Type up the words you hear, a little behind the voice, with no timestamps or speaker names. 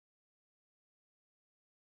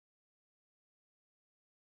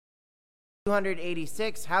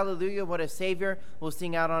286, Hallelujah, What a Savior. We'll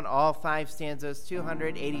sing out on all 5 stanzas.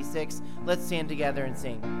 286. Let's stand together and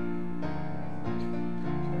sing.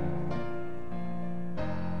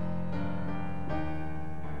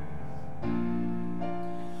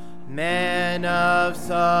 Man of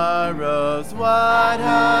sorrows, what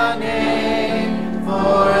a name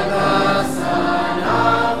for the Son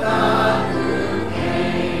of God who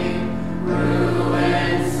came,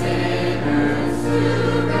 ruined sinners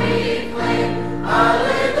to reclaim.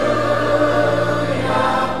 Hallelujah,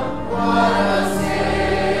 what a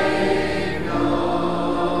Savior,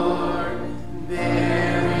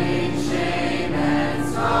 bearing shame and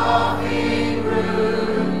scoffing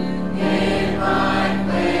rude, in my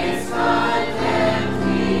place condemned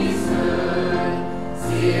he stood,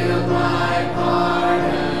 sealed my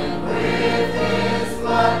pardon with his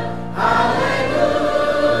blood. Hallelujah,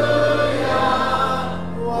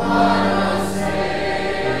 what a Savior,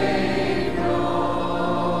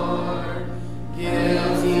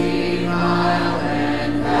 guilty, vile,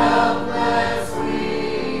 and helpless we,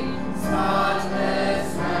 spotless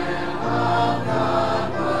Lamb of God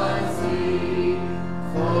was he,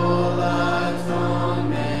 full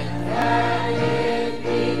atonement can it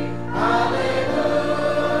be. Hallelujah,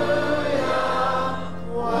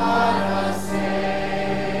 what a Savior,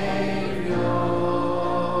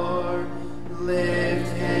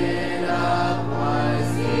 lifted up was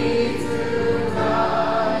he to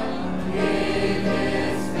die, gave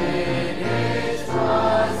his finished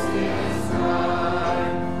was his cry,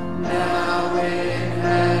 now in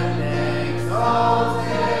heaven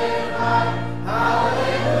exalted high.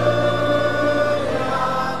 Hallelujah,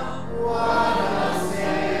 what a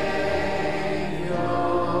Savior.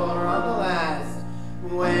 On the last,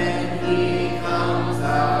 when he comes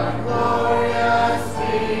our glorious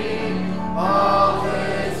King, all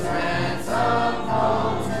his ransom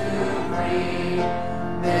home to bring,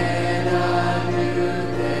 then anew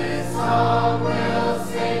this song will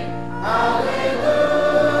sing. Hallelujah,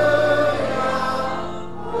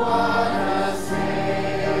 what a Savior.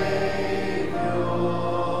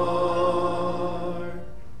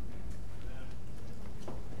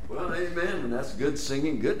 Well, amen, and that's good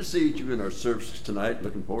singing. Good to see you in our services tonight.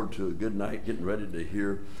 Looking forward to a good night, getting ready to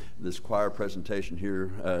hear this choir presentation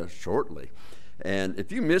here shortly. And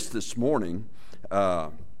if you missed this morning,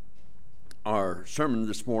 our sermon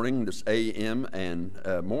this morning, this AM and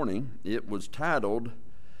morning, it was titled,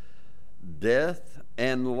 Death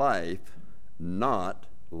and Life, Not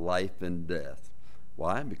Life and Death.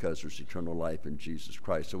 Why? Because there's eternal life in Jesus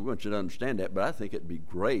Christ. So we want you to understand that, but I think it'd be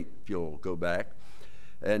great if you'll go back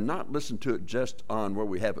and not listen to it just on where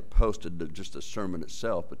we have it posted, just the sermon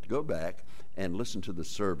itself, but to go back and listen to the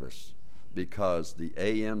service, because the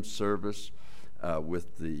AM service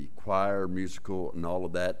with the choir, musical, and all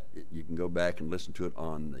of that, you can go back and listen to it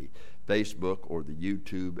on the Facebook or the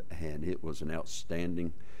YouTube, and it was an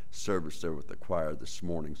outstanding service there with the choir this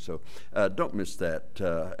morning. So don't miss that,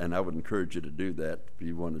 and I would encourage you to do that if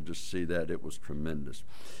you want to just see that. It was tremendous.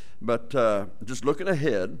 But just looking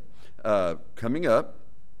ahead, coming up,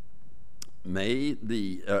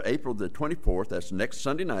 April the 24th, that's next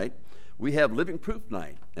Sunday night, we have Living Proof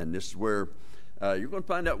Night, and this is where you're going to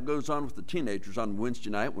find out what goes on with the teenagers on Wednesday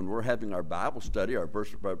night when we're having our Bible study, our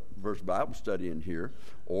verse Bible study in here,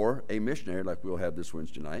 or a missionary like we'll have this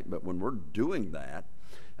Wednesday night. But when we're doing that,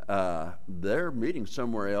 they're meeting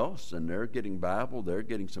somewhere else, and they're getting Bible, they're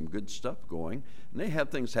getting some good stuff going, and they have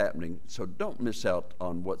things happening. So don't miss out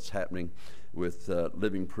on what's happening with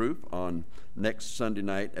Living Proof on next Sunday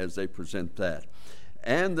night as they present that.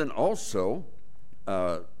 And then also,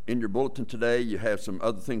 in your bulletin today, you have some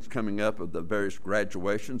other things coming up of the various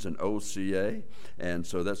graduations and OCA, and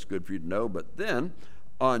so that's good for you to know. But then,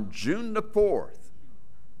 on June the 4th,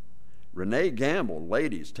 Renee Gamble,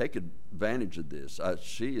 ladies, take advantage of this.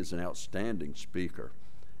 She is an outstanding speaker.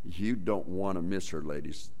 You don't want to miss her,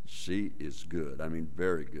 ladies. She is good. I mean,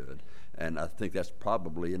 very good. And I think that's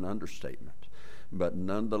probably an understatement. But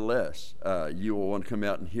nonetheless, you will want to come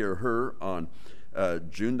out and hear her on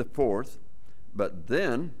June the 4th. But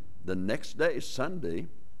then, the next day, Sunday,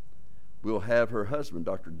 we'll have her husband,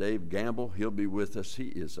 Dr. Dave Gamble. He'll be with us. He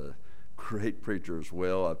is a great preacher as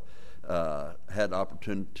well. I've had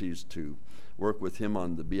opportunities to work with him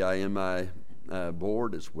on the BIMI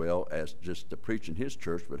board, as well as just to preach in his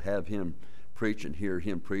church, but have him preach and hear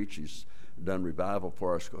him preach. He's done revival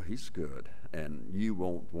for our school. He's good, and you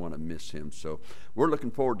won't want to miss him. So we're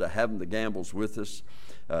looking forward to having the Gambles with us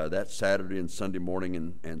that Saturday and Sunday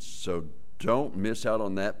morning, and so don't miss out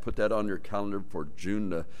on that. Put that on your calendar for June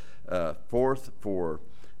the 4th for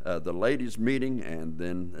the ladies' meeting, and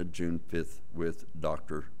then June 5th with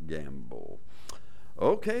Dr. Gamble.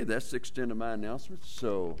 Okay, that's the extent of my announcements.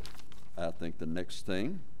 So I think the next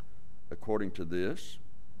thing, according to this,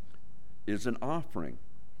 is an offering.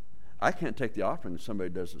 I can't take the offering if somebody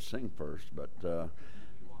doesn't sing first, but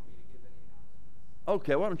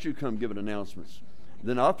okay, why don't you come give it announcements?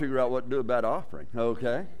 Then I'll figure out what to do about offering,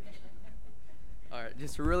 okay? All right,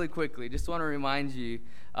 just really quickly, just want to remind you,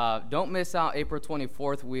 don't miss out April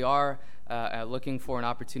 24th. We are looking for an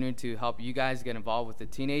opportunity to help you guys get involved with the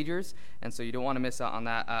teenagers, and so you don't want to miss out on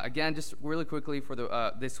that. Again, just really quickly for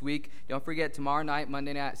this week, don't forget tomorrow night,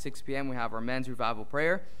 Monday night at 6 p.m., we have our men's revival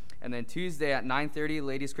prayer. And then Tuesday at 9:30,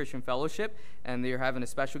 Ladies Christian Fellowship, and they're having a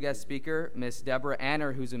special guest speaker, Miss Deborah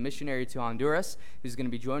Anner, who's a missionary to Honduras, who's going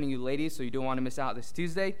to be joining you ladies, so you don't want to miss out this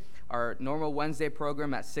Tuesday. Our normal Wednesday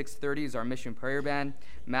program at 6:30 is our Mission Prayer Band,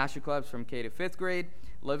 Master Clubs from K to 5th grade,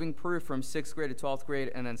 Living Proof from 6th grade to 12th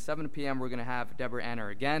grade, and then 7 p.m. we're going to have Deborah Anner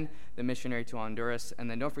again, the missionary to Honduras. And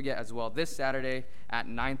then don't forget as well, this Saturday at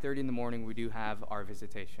 9:30 in the morning, we do have our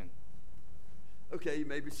visitation. Okay, you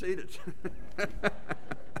may be seated.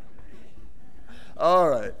 All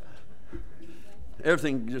right.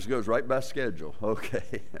 Everything just goes right by schedule.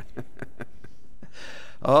 Okay.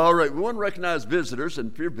 All right. We want to recognize visitors,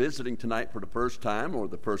 and if you're visiting tonight for the first time or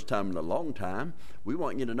the first time in a long time, we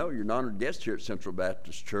want you to know you're an honored guest here at Central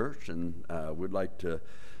Baptist Church, and we'd like to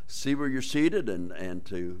see where you're seated and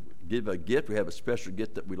to give a gift. We have a special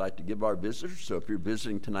gift that we like to give our visitors. So if you're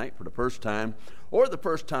visiting tonight for the first time or the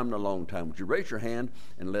first time in a long time, would you raise your hand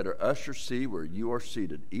and let our usher see where you are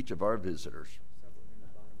seated, each of our visitors?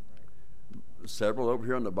 Several over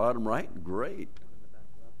here on the bottom right. Great.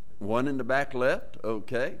 One in the back left.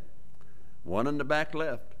 Okay. One in the back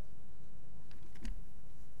left.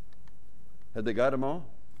 Have they got them all?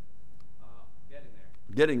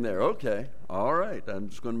 Getting there. Okay. All right. I'm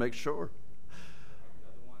just going to make sure.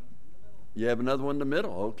 You have another one in the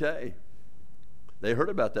middle. Okay. They heard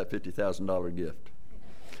about that $50,000 gift.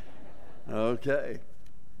 Okay.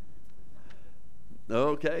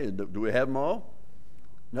 Okay. Do we have them all?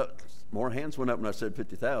 No. More hands went up when I said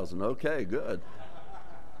 50,000. Okay, good.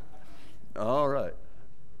 All right.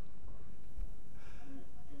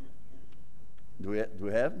 Do we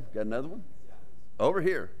have them? Got another one? Over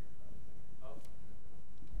here.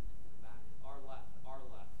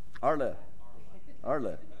 Our left.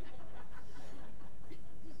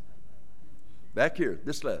 Back here.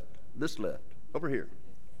 This left. Over here.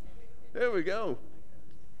 There we go.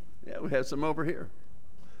 Yeah, we have some over here.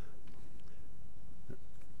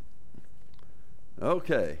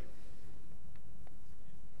 Okay.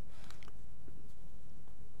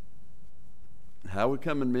 How we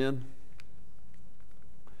coming, men?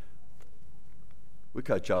 We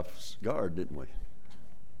cut you off guard, didn't we?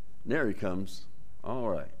 There he comes. All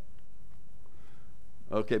right.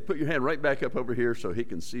 Okay, put your hand right back up over here so he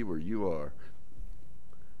can see where you are.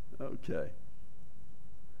 Okay.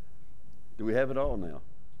 Do we have it all now?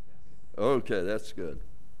 Okay, that's good.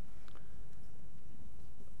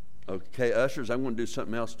 Okay, ushers, I'm going to do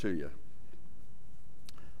something else to you.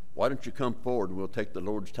 Why don't you come forward and we'll take the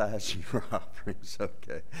Lord's tithes and your offerings,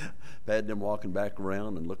 okay? I've had them walking back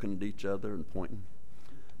around and looking at each other and pointing.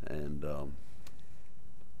 And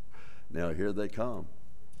now here they come.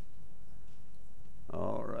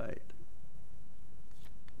 All right.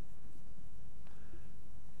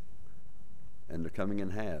 And they're coming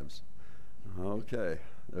in halves. Okay,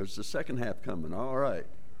 there's the second half coming. All right.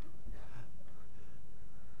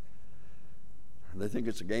 They think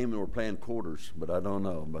it's a game and we're playing quarters, but I don't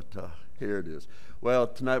know. But here it is. Well,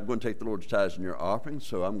 tonight we're going to take the Lord's tithes and your offering,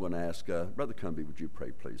 so I'm going to ask Brother Cumbie, would you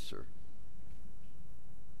pray, please, sir?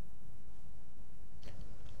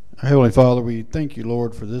 Heavenly Father, we thank you,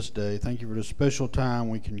 Lord, for this day. Thank you for this special time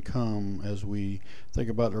we can come as we think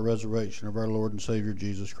about the resurrection of our Lord and Savior,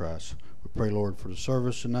 Jesus Christ. We pray, Lord, for the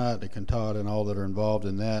service tonight, the cantata, and all that are involved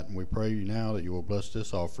in that. And we pray you now that you will bless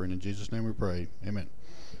this offering. In Jesus' name we pray. Amen.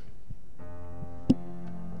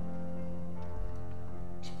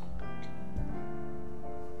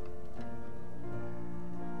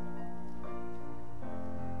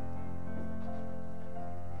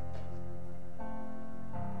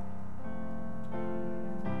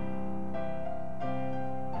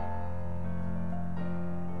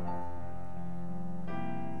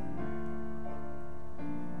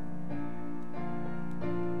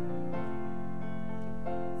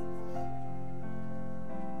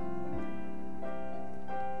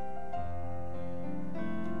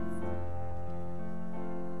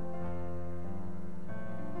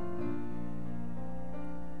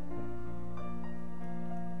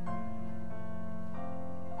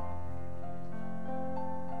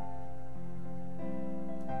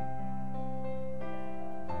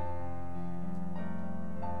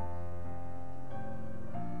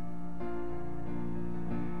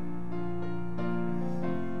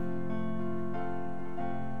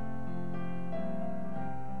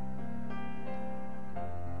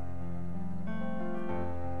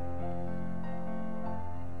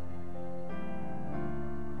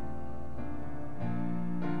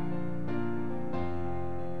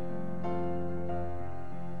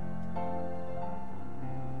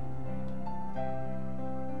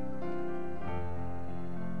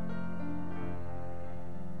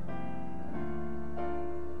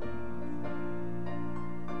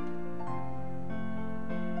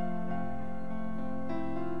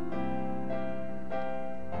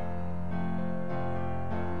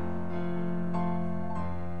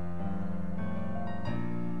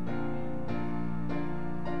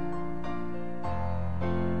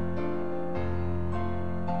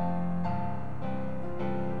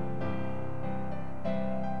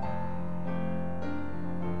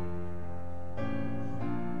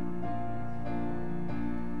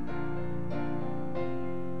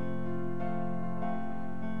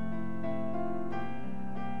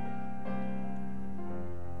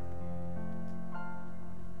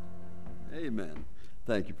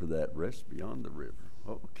 Thank you for that. Rest beyond the river.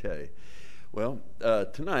 Okay. Well,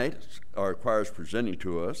 tonight our choir is presenting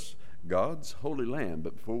to us God's Holy Lamb.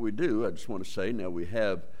 But before we do, I just want to say now we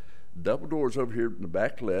have double doors over here in the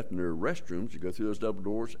back left, and there are restrooms. You go through those double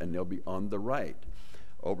doors, and they'll be on the right.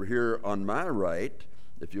 Over here on my right,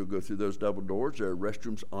 if you'll go through those double doors, there are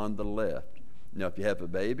restrooms on the left. Now, if you have a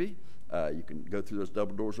baby, you can go through those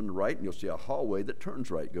double doors on the right, and you'll see a hallway that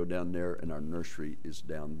turns right. Go down there, and our nursery is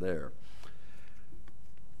down there.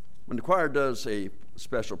 When the choir does a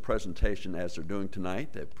special presentation, as they're doing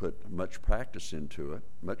tonight, they've put much practice into it,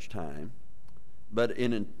 much time. But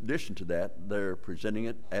in addition to that, they're presenting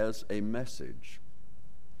it as a message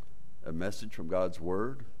from God's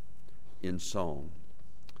Word in song.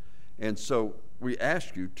 And so we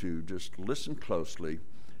ask you to just listen closely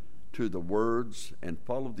to the words and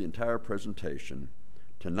follow the entire presentation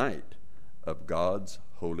tonight of God's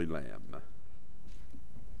Holy Lamb.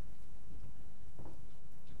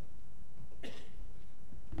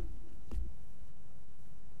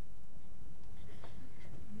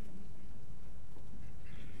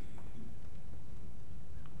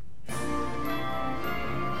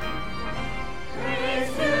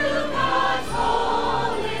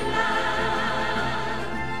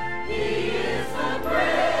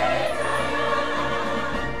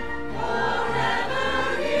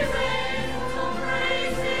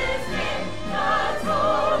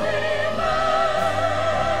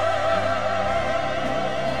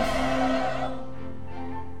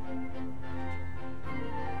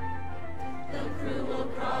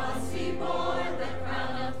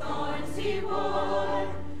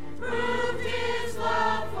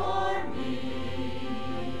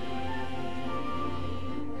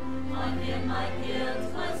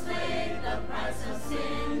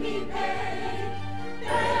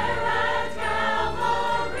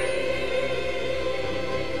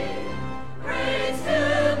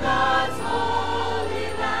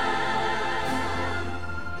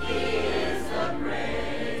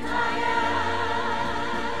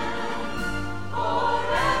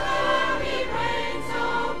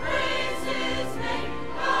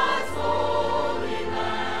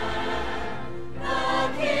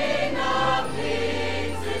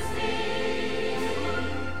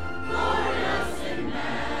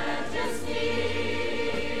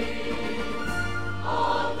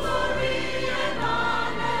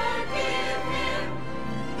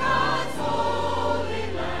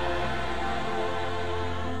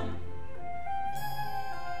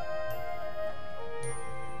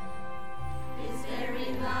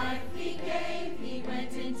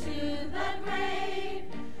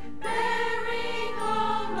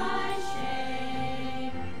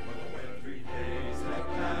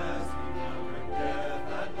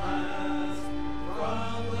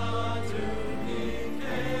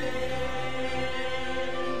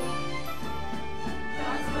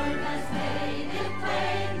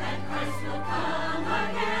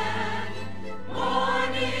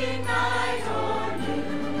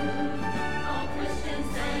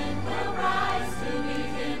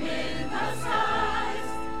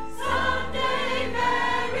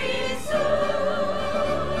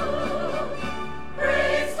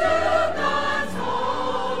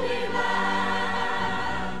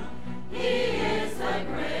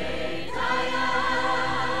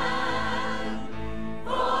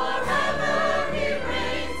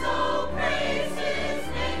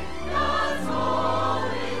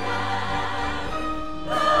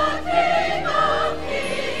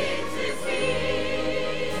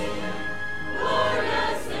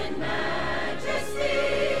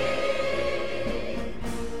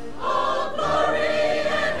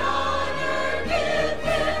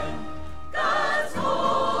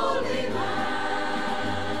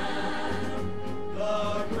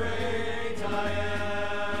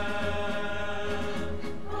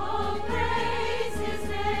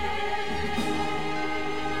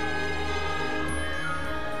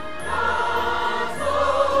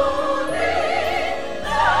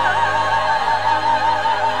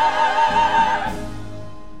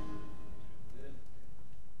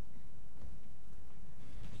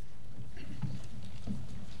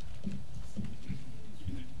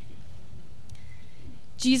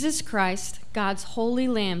 Jesus Christ, God's holy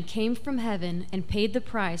Lamb, came from heaven and paid the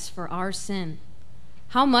price for our sin.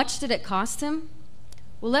 How much did it cost him?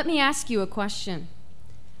 Well, let me ask you a question.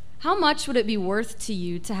 How much would it be worth to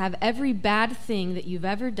you to have every bad thing that you've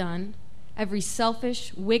ever done, every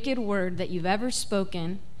selfish, wicked word that you've ever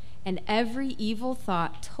spoken, and every evil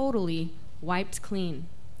thought totally wiped clean?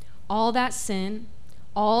 All that sin,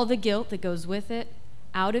 all the guilt that goes with it,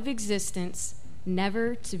 out of existence,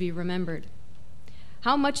 never to be remembered.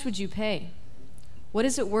 How much would you pay? What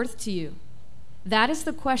is it worth to you? That is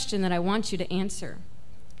the question that I want you to answer.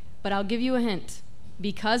 But I'll give you a hint.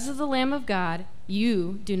 Because of the Lamb of God,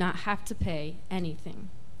 you do not have to pay anything.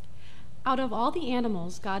 Out of all the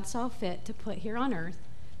animals God saw fit to put here on earth,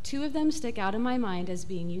 2 of them stick out in my mind as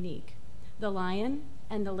being unique: the lion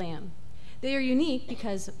and the lamb. They are unique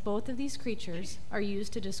because both of these creatures are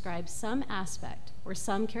used to describe some aspect or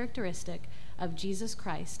some characteristic of Jesus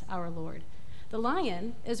Christ, our Lord. The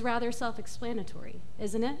lion is rather self-explanatory,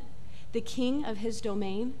 isn't it? The king of his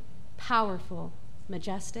domain, powerful,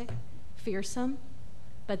 majestic, fearsome.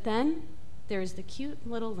 But then there is the cute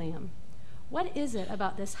little lamb. What is it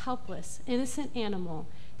about this helpless, innocent animal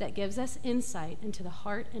that gives us insight into the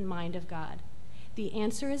heart and mind of God? The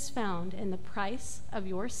answer is found in the price of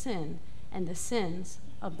your sin and the sins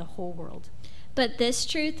of the whole world. But this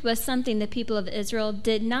truth was something the people of Israel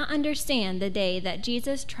did not understand the day that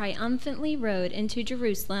Jesus triumphantly rode into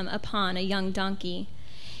Jerusalem upon a young donkey.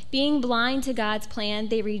 Being blind to God's plan,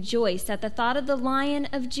 they rejoiced at the thought of the Lion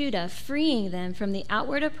of Judah freeing them from the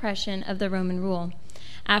outward oppression of the Roman rule.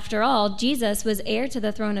 After all, Jesus was heir to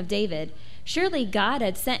the throne of David. Surely God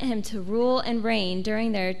had sent him to rule and reign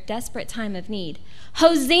during their desperate time of need.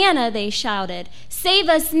 "Hosanna," they shouted, "save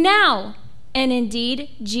us now!" And indeed,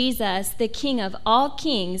 Jesus, the King of all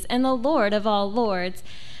kings and the Lord of all lords,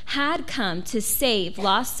 had come to save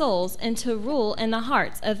lost souls and to rule in the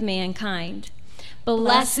hearts of mankind.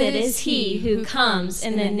 Blessed is he who comes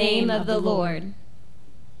in the name of the Lord.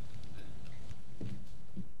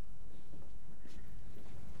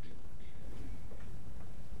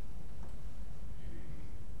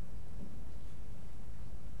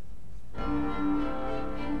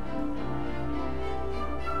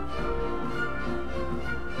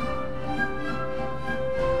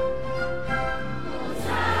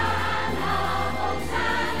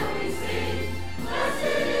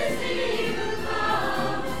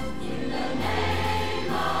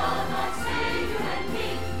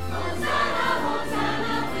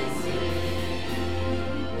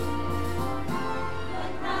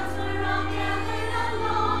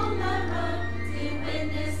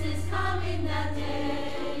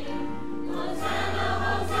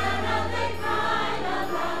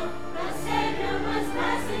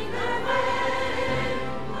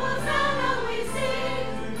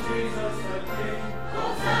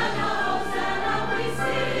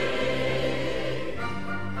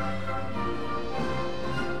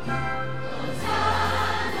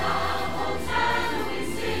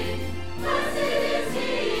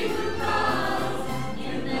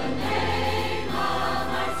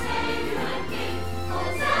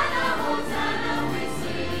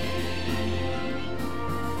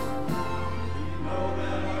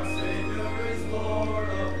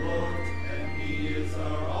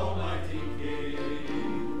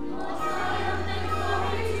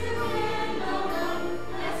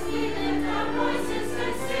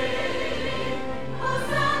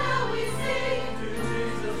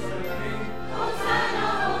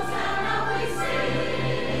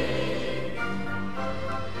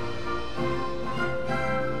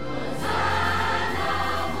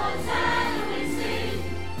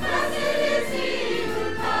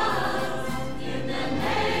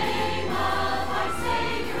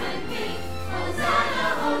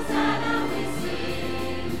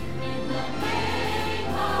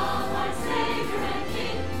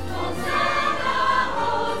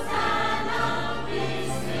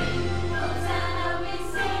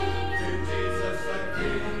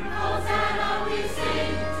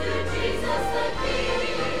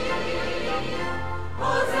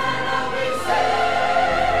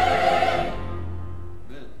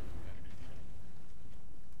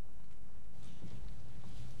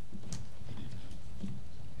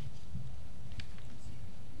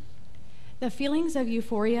 The feelings of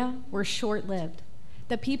euphoria were short-lived.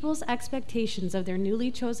 The people's expectations of their newly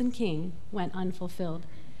chosen king went unfulfilled.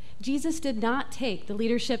 Jesus did not take the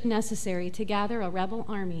leadership necessary to gather a rebel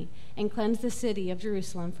army and cleanse the city of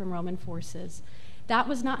Jerusalem from Roman forces. That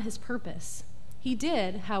was not his purpose. He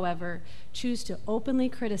did, however, choose to openly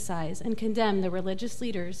criticize and condemn the religious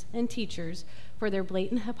leaders and teachers for their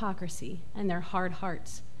blatant hypocrisy and their hard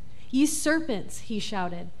hearts. "Ye serpents," he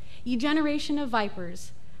shouted, "ye generation of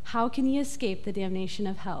vipers, how can ye escape the damnation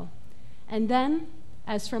of hell?" And then,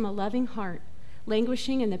 as from a loving heart,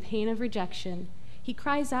 languishing in the pain of rejection, he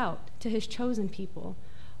cries out to his chosen people,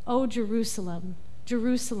 "O Jerusalem,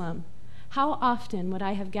 Jerusalem, how often would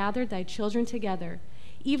I have gathered thy children together,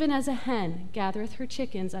 even as a hen gathereth her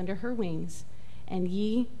chickens under her wings, and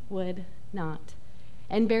ye would not."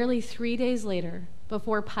 And barely 3 days later,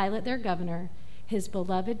 before Pilate their governor, his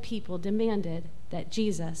beloved people demanded that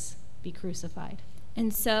Jesus be crucified.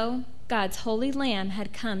 And so God's holy Lamb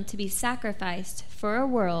had come to be sacrificed for a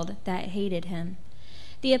world that hated him.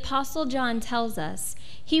 The Apostle John tells us,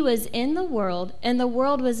 "He was in the world, and the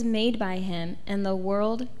world was made by him, and the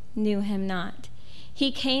world knew him not.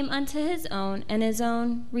 He came unto his own, and his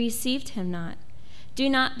own received him not." Do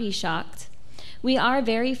not be shocked. We are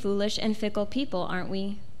very foolish and fickle people, aren't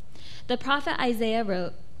we? The prophet Isaiah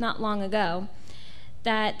wrote not long ago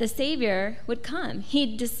that the Savior would come.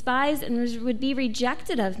 He despised and would be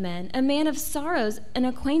rejected of men, a man of sorrows and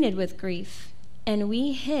acquainted with grief. And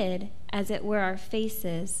we hid, as it were, our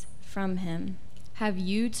faces from him. Have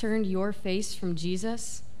you turned your face from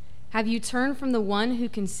Jesus? Have you turned from the one who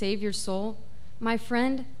can save your soul? My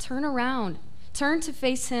friend, turn around. Turn to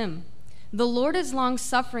face him. The Lord is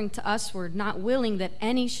long-suffering to usward, not willing that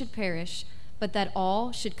any should perish, but that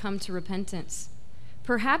all should come to repentance.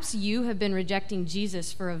 Perhaps you have been rejecting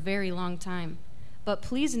Jesus for a very long time, but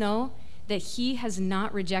please know that he has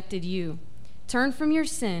not rejected you. Turn from your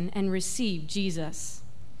sin and receive Jesus.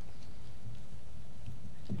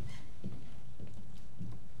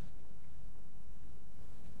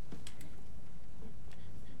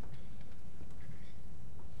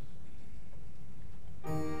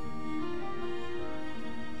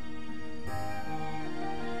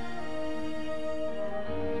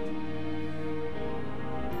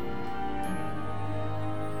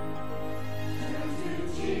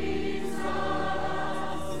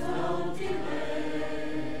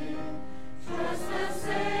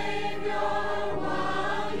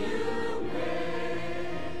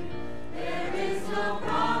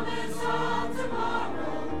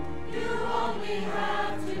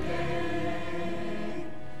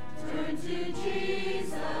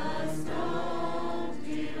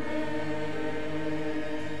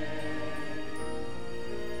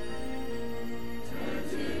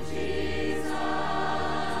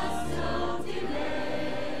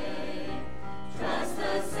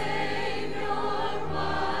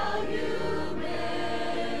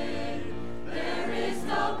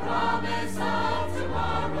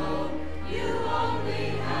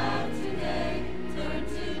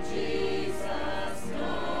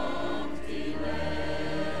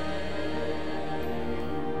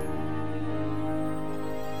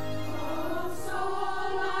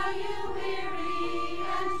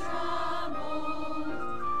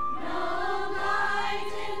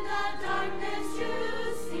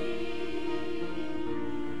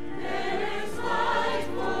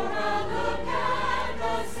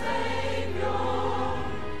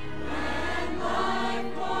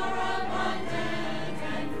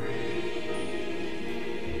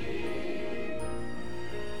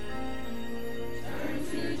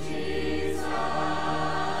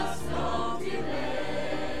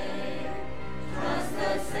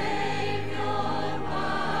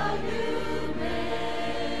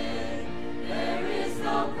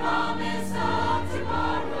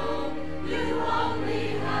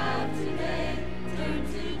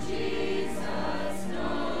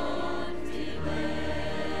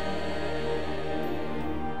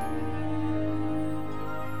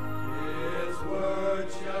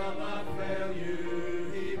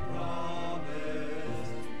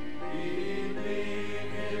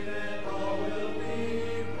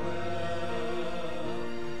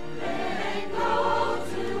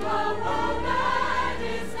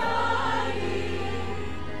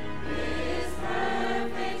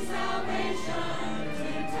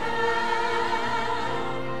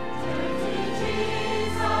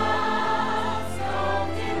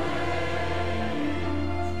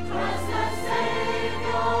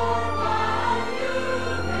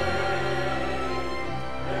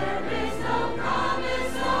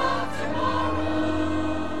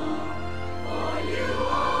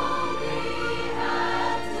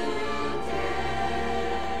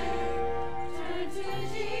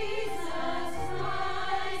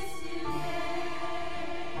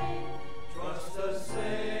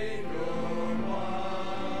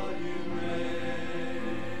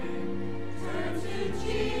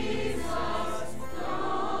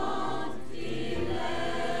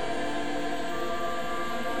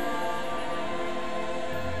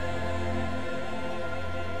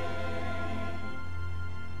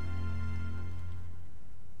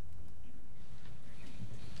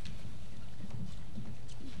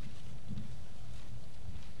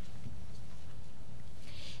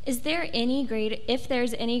 If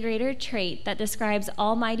there's any greater trait that describes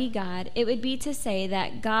Almighty God, it would be to say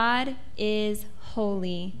that God is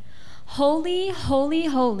holy. Holy, holy,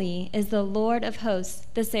 holy is the Lord of hosts,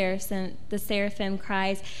 the seraphim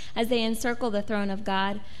cries as they encircle the throne of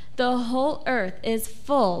God. The whole earth is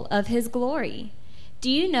full of his glory. Do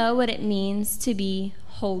you know what it means to be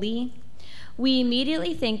holy? We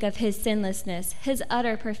immediately think of his sinlessness, his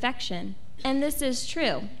utter perfection, and this is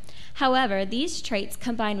true. However, these traits,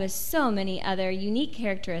 combined with so many other unique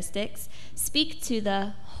characteristics, speak to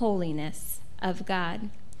the holiness of God.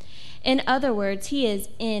 In other words, he is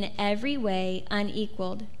in every way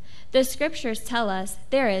unequaled. The scriptures tell us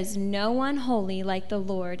there is no one holy like the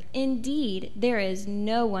Lord. Indeed, there is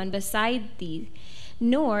no one beside thee,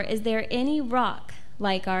 nor is there any rock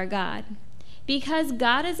like our God. Because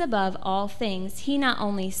God is above all things, he not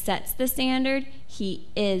only sets the standard, he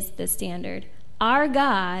is the standard. Our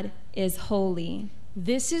God is holy.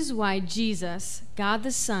 This is why Jesus, God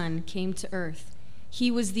the Son, came to earth. He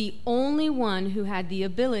was the only one who had the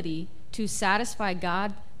ability to satisfy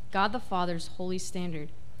God the Father's holy standard.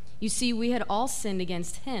 You see, we had all sinned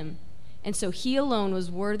against him, and so he alone was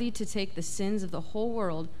worthy to take the sins of the whole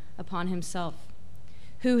world upon himself,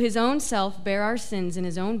 who his own self bare our sins in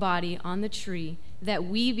his own body on the tree, that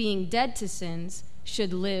we, being dead to sins,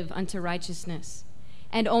 should live unto righteousness.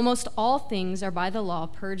 And almost all things are by the law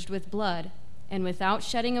purged with blood, and without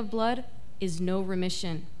shedding of blood is no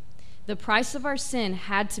remission. The price of our sin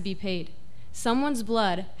had to be paid. Someone's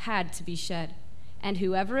blood had to be shed, and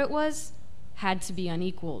whoever it was had to be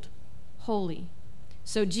unequaled, holy.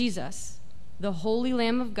 So Jesus, the holy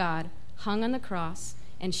Lamb of God, hung on the cross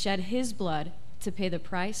and shed his blood to pay the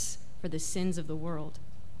price for the sins of the world.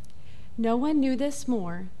 No one knew this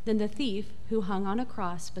more than the thief who hung on a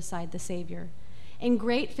cross beside the Savior. In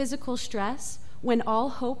great physical stress, when all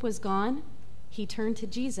hope was gone, he turned to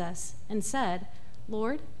Jesus and said,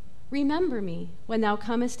 "Lord, remember me when thou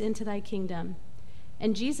comest into thy kingdom."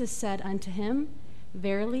 And Jesus said unto him,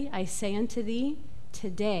 "Verily I say unto thee,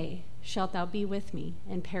 today shalt thou be with me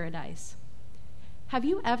in paradise." Have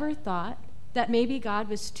you ever thought that maybe God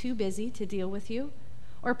was too busy to deal with you?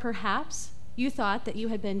 Or perhaps you thought that you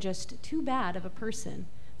had been just too bad of a person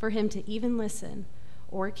for him to even listen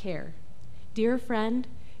or care? Dear friend,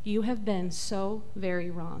 you have been so very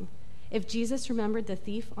wrong. If Jesus remembered the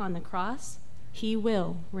thief on the cross, he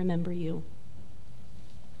will remember you.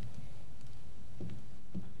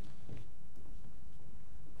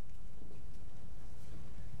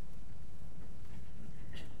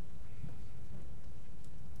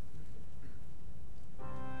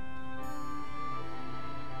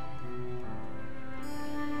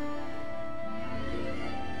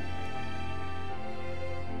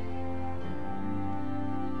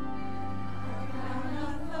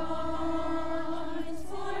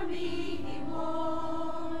 For me he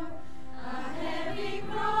wore,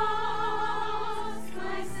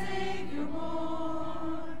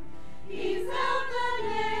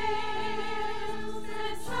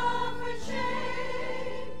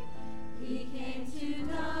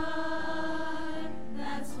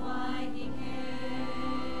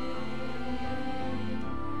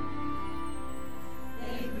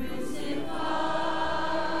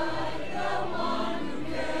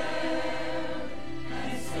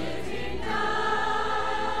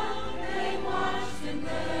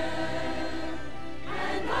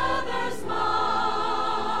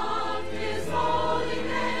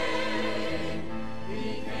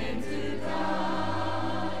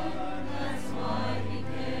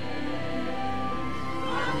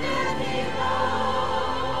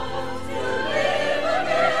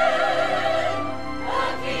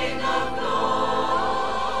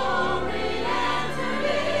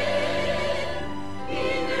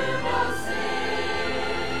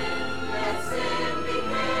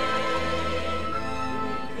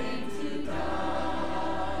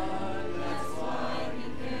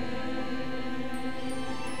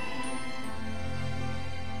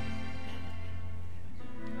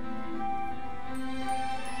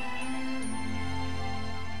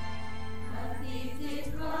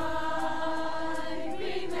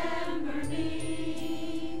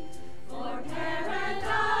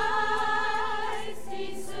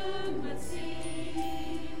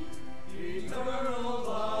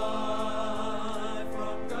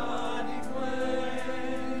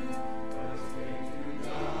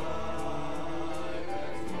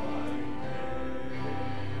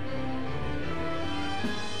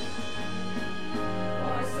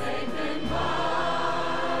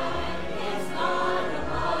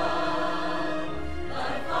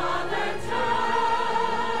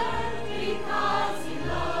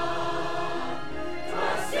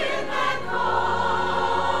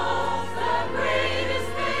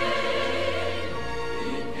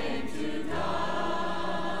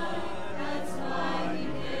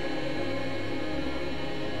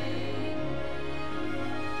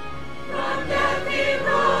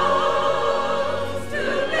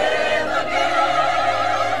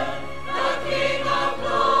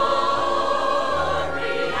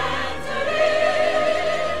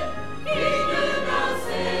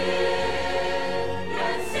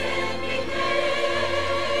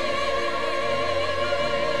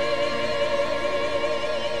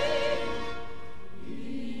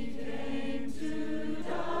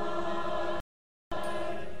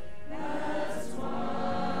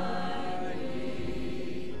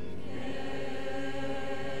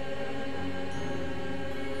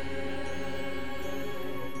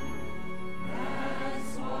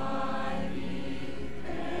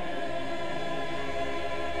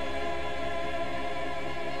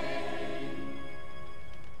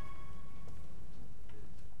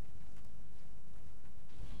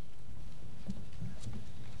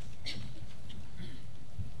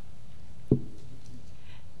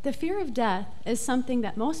 The fear of death is something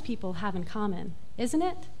that most people have in common, isn't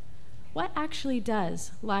it? What actually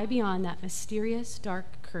does lie beyond that mysterious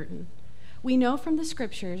dark curtain? We know from the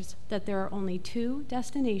scriptures that there are only two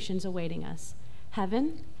destinations awaiting us,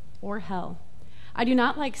 heaven or hell. I do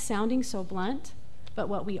not like sounding so blunt, but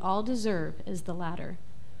what we all deserve is the latter.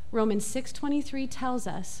 Romans 6:23 tells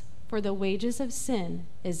us, "For the wages of sin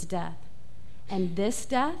is death." And this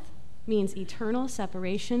death means eternal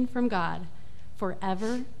separation from God,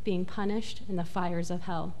 forever being punished in the fires of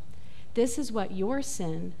hell. This is what your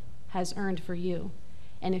sin has earned for you.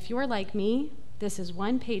 And if you're like me, this is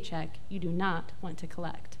one paycheck you do not want to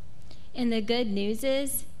collect. And the good news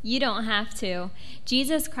is, you don't have to.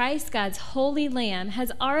 Jesus Christ, God's holy Lamb,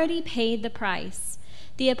 has already paid the price.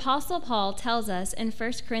 The Apostle Paul tells us in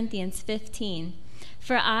 1 Corinthians 15,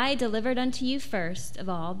 "For I delivered unto you first of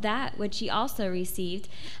all that which ye also received,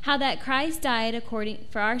 how that Christ died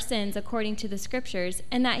for our sins according to the Scriptures,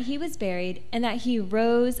 and that he was buried, and that he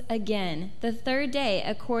rose again the third day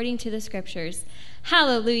according to the Scriptures."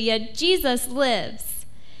 Hallelujah! Jesus lives.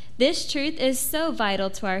 This truth is so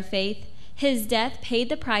vital to our faith. His death paid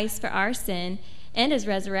the price for our sin, and his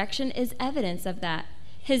resurrection is evidence of that.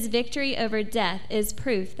 His victory over death is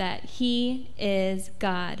proof that he is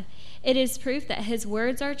God. It is proof that his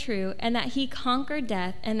words are true and that he conquered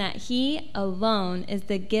death and that he alone is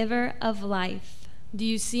the giver of life. Do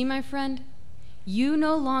you see, my friend? You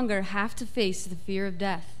no longer have to face the fear of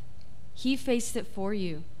death. He faced it for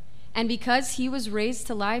you. And because he was raised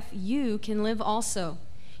to life, you can live also.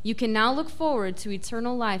 You can now look forward to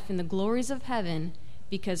eternal life in the glories of heaven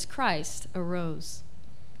because Christ arose.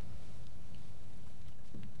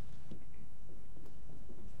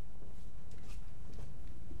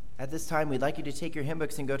 At this time, we'd like you to take your hymn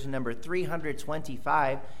books and go to number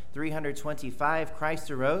 325. 325,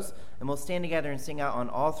 Christ Arose. And we'll stand together and sing out on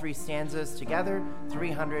all three stanzas together.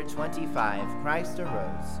 325, Christ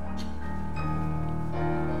Arose.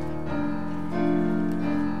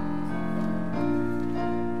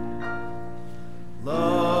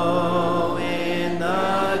 Lo, in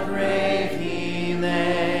the grave he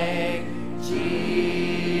lay,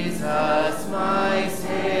 Jesus my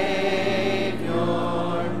Savior,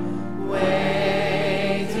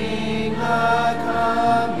 waiting the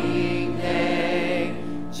coming day,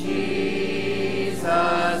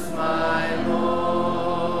 Jesus my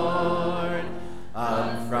Lord.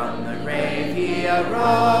 Up from the grave he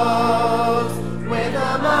arose, with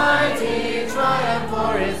a mighty triumph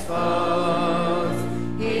for his foes.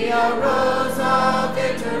 He arose a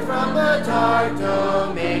victor from the dark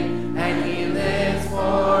domain, and he lives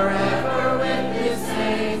forever with his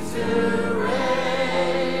saints to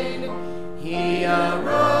reign. He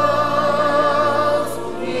arose,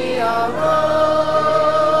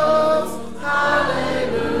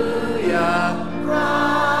 hallelujah,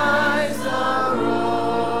 Christ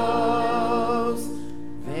arose.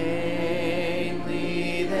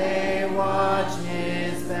 Vainly they watch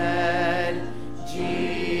his bed,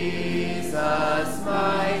 Jesus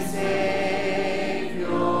my Savior.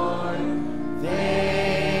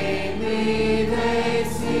 Vainly they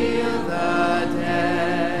seal the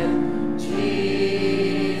dead,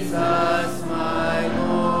 Jesus my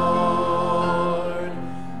Lord.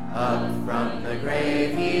 Up from the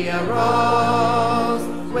grave he arose,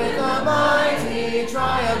 with a mighty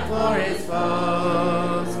triumph for his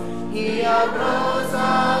foes. He arose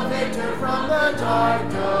a victor from the dark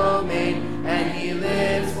domain, and he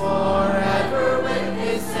lives forever with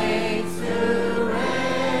his saints to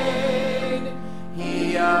reign.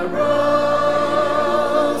 He arose,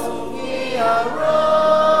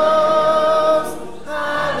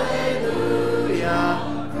 hallelujah,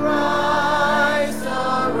 Christ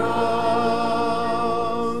arose.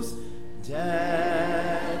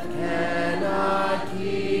 Death cannot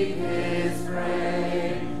keep his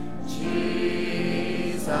prey,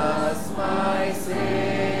 Jesus my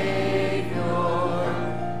Savior.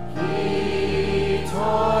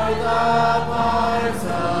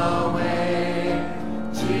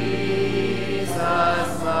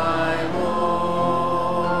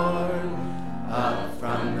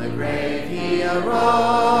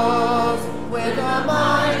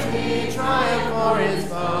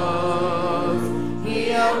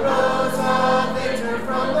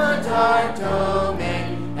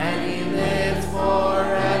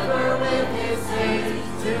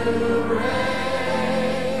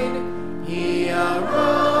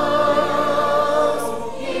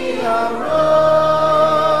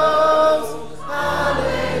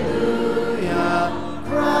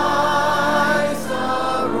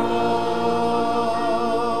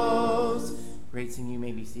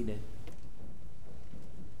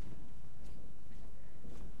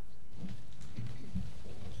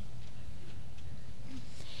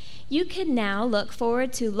 You can now look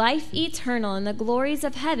forward to life eternal in the glories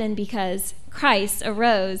of heaven because Christ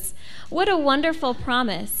arose. What a wonderful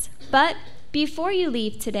promise. But before you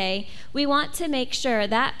leave today, we want to make sure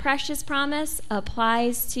that precious promise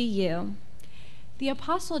applies to you. The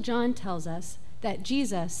Apostle John tells us that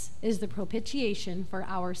Jesus is the propitiation for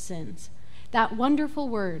our sins. That wonderful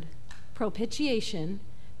word, propitiation,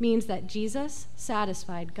 means that Jesus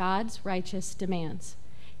satisfied God's righteous demands.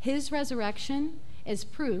 His resurrection is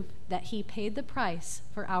proof that he paid the price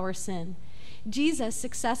for our sin. Jesus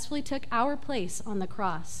successfully took our place on the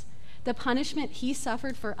cross. The punishment he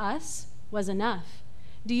suffered for us was enough.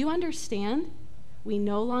 Do you understand? We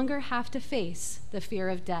no longer have to face the fear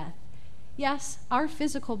of death. Yes, our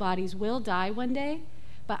physical bodies will die one day,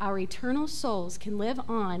 but our eternal souls can live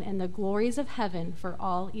on in the glories of heaven for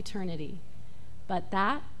all eternity. But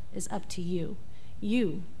that is up to you.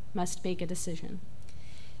 You must make a decision.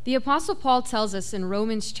 The Apostle Paul tells us in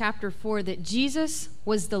Romans chapter 4 that Jesus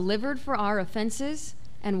was delivered for our offenses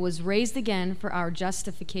and was raised again for our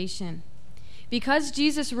justification. Because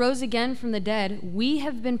Jesus rose again from the dead, we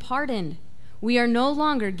have been pardoned. We are no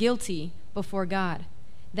longer guilty before God.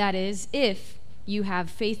 That is, if you have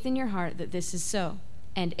faith in your heart that this is so,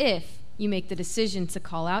 and if you make the decision to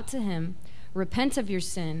call out to him, repent of your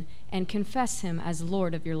sin, and confess him as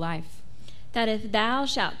Lord of your life. That if thou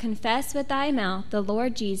shalt confess with thy mouth the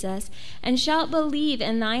Lord Jesus, and shalt believe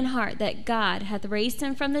in thine heart that God hath raised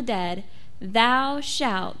him from the dead, thou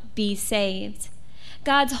shalt be saved.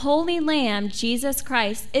 God's holy Lamb, Jesus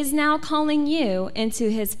Christ, is now calling you into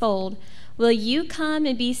his fold. Will you come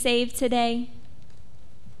and be saved today?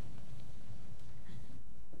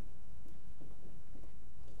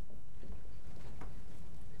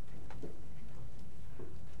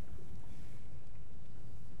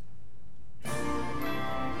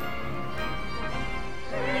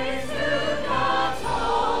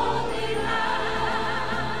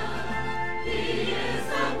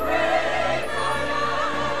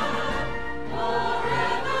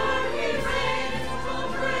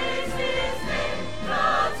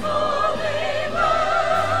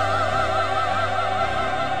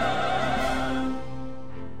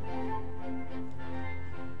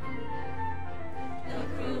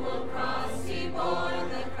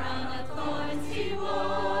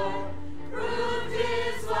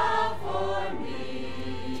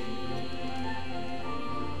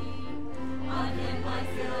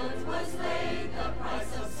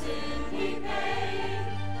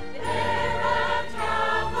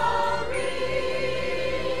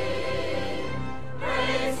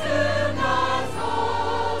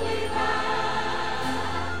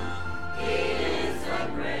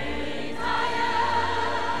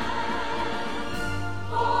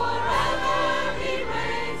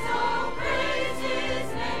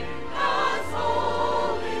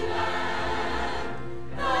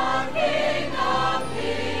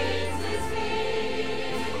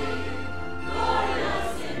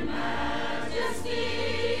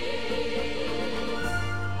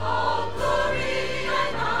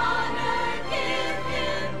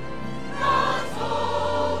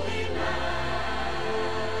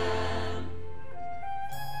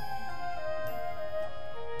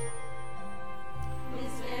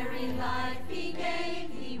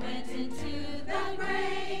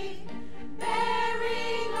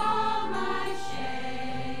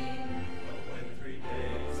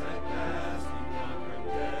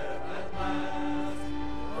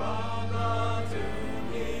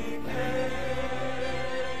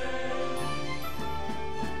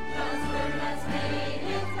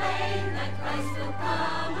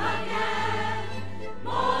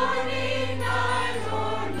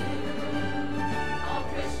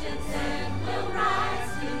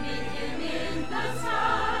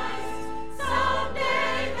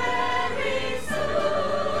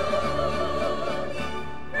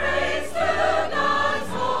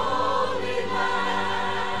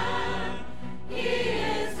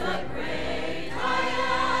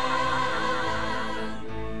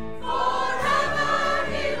 Forever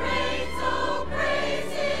he reigns, oh praise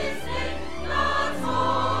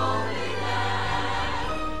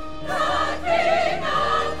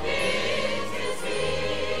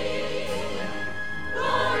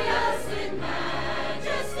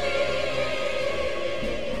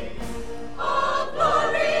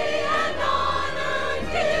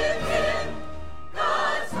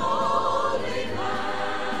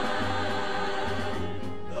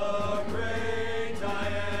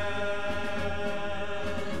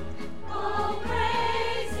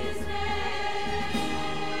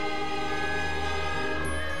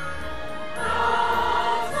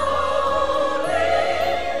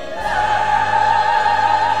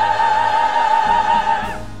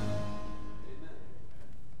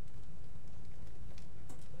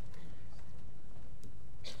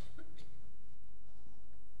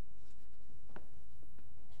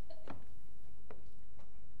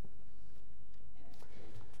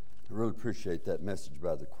really appreciate that message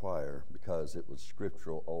by the choir because it was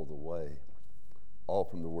scriptural all the way, all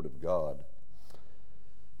from the Word of God.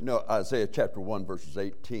 You know, Isaiah chapter 1, verses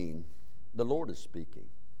 18, the Lord is speaking.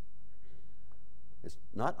 It's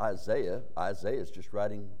not Isaiah. Isaiah is just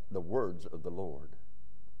writing the words of the Lord.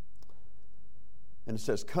 And it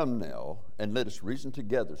says, "Come now, and let us reason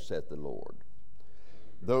together, saith the Lord.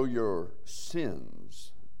 Though your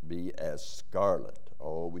sins be as scarlet."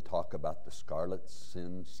 Oh, we talk about the scarlet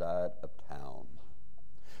sin side of town.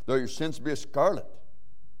 "Though your sins be as scarlet,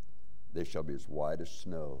 they shall be as white as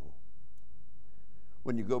snow."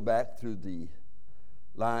 When you go back through the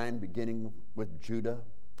line beginning with Judah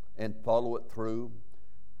and follow it through,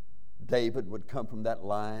 David would come from that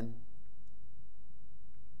line.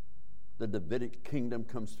 The Davidic kingdom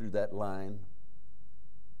comes through that line.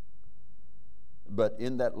 But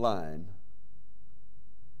in that line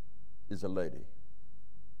is a lady.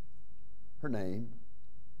 Her name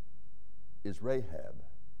is Rahab,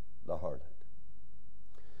 the harlot.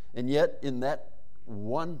 And yet in that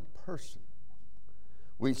one person,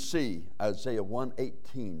 we see Isaiah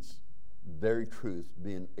 1:18's very truth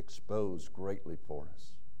being exposed greatly for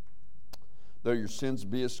us. "Though your sins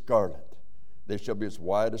be as scarlet, they shall be as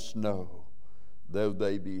white as snow. Though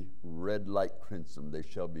they be red like crimson, they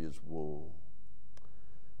shall be as wool."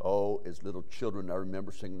 Oh, as little children, I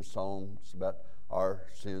remember singing songs about our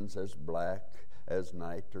sins as black as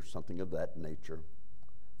night or something of that nature.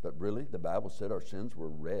 But really, the Bible said our sins were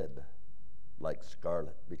red like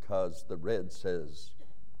scarlet because the red says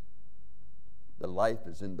the life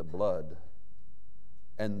is in the blood,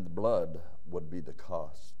 and the blood would be the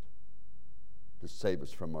cost to save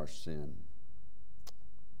us from our sin.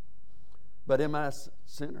 But am I a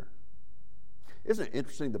sinner? Isn't it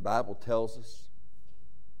interesting the Bible tells us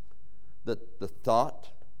that the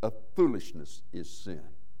thought of foolishness is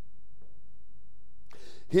sin?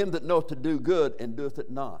 "Him that knoweth to do good and doeth it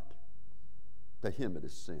not, to him it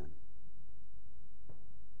is sin."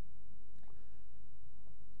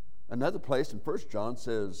 Another place in 1 John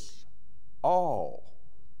says, all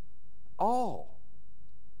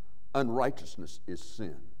unrighteousness is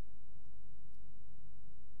sin.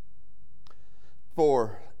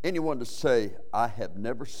 For anyone to say, "I have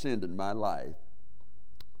never sinned in my life,"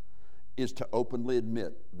 is to openly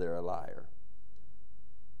admit they're a liar.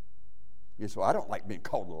 You say, "Well, I don't like being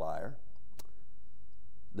called a liar."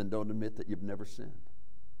 Then don't admit that you've never sinned.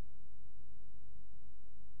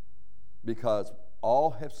 Because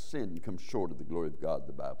all have sinned and come short of the glory of God,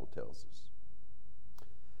 the Bible tells us.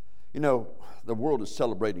 You know, the world is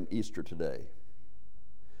celebrating Easter today.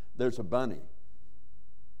 There's a bunny.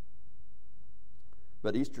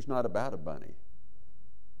 But Easter's not about a bunny.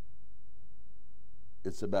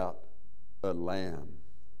 It's about a lamb,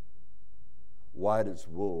 white as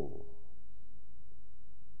wool.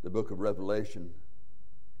 The book of Revelation,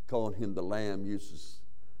 calling him the Lamb, uses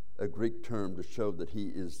a Greek term to show that he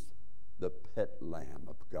is the pet lamb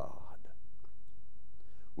of God.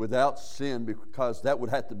 Without sin, because that would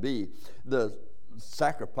have to be the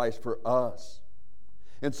sacrifice for us.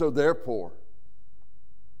 And so therefore,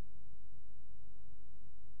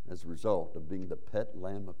 as a result of being the pet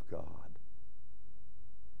lamb of God,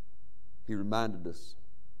 he reminded us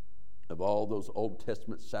of all those Old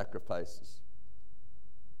Testament sacrifices.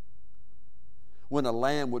 When a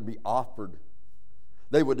lamb would be offered,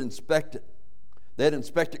 they would inspect it. They'd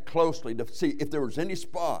inspect it closely to see if there was any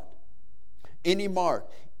spot, any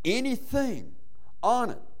mark, anything on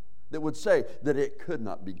it that would say that it could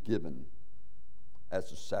not be given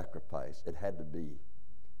as a sacrifice. It had to be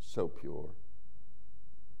so pure.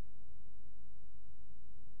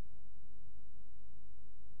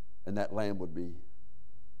 And that lamb would be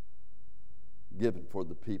given for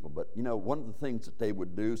the people. But you know, one of the things that they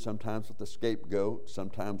would do, sometimes with the scapegoat,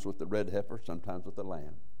 sometimes with the red heifer, sometimes with the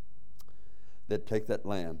lamb, they'd take that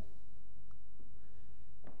lamb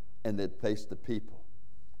and they'd face the people.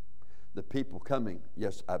 The people coming,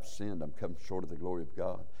 "Yes, I've sinned, I'm come short of the glory of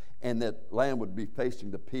God." And that lamb would be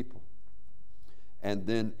facing the people. And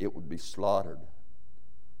then it would be slaughtered.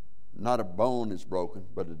 Not a bone is broken,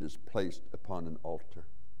 but it is placed upon an altar.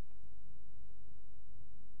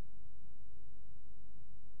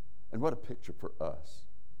 And what a picture for us.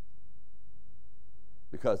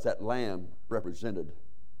 Because that lamb represented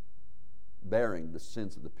bearing the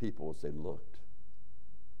sins of the people as they looked.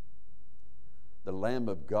 The Lamb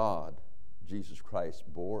of God, Jesus Christ,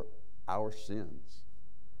 bore our sins.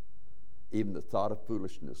 Even the thought of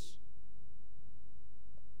foolishness.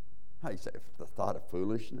 How do you say, the thought of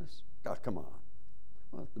foolishness? God, come on.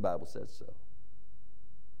 Well, the Bible says so.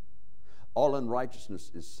 All unrighteousness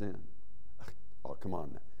is sin. Oh, come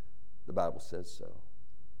on now. The Bible says so.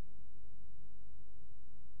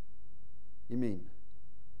 You mean,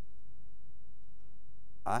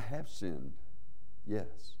 I have sinned?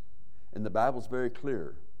 Yes. And the Bible's very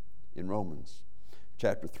clear in Romans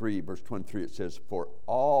chapter 3, verse 23. It says, for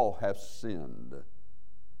all have sinned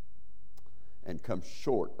and come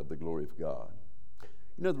short of the glory of God.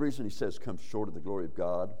 You know the reason he says come short of the glory of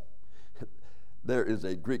God? There is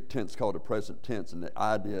a Greek tense called a present tense, and the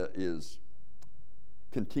idea is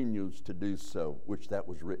continues to do so, which that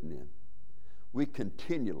was written in. We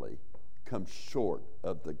continually come short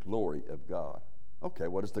of the glory of God. Okay,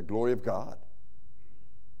 what is the glory of God?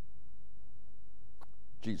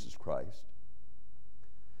 Jesus Christ.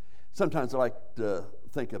 Sometimes I like to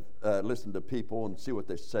think of, listen to people and see what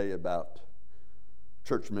they say about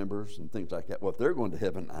church members and things like that. Well, if they're going to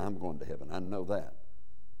heaven, I'm going to heaven. I know that.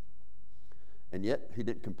 And yet, he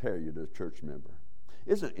didn't compare you to a church member.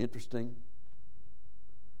 Isn't it interesting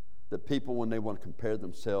that people, when they want to compare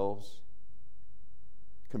themselves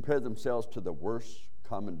to the worst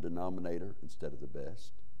common denominator instead of the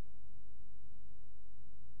best?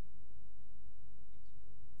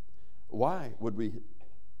 Why would we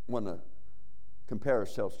want to compare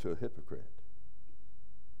ourselves to a hypocrite?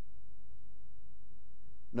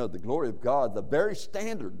 No, the glory of God, the very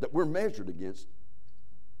standard that we're measured against,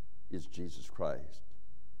 is Jesus Christ,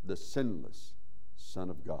 the sinless Son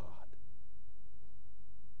of God.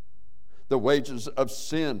 The wages of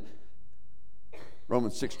sin,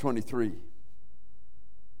 Romans 6:23.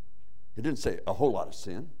 It didn't say a whole lot of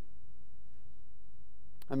sin.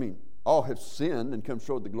 I mean, all have sinned and come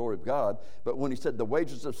short of the glory of God. But when he said the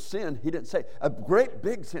wages of sin, he didn't say a great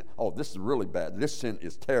big sin. Oh, this is really bad. This sin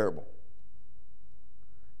is terrible.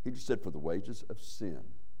 He just said for the wages of sin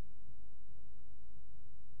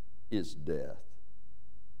is death.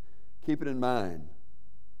 Keep it in mind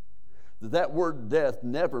that word death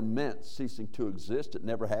never meant ceasing to exist. It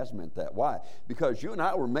never has meant that. Why? Because you and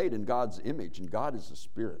I were made in God's image, and God is a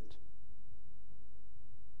spirit.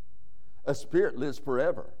 A spirit lives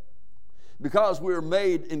forever. Because we were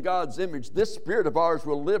made in God's image, this spirit of ours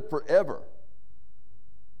will live forever.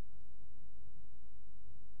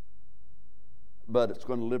 But it's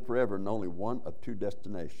going to live forever in only one of two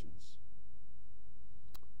destinations: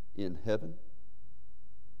 in heaven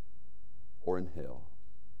or in hell.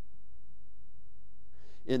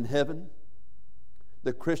 In heaven,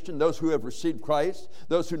 the Christian, those who have received Christ,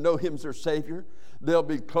 those who know Him as their Savior, they'll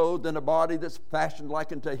be clothed in a body that's fashioned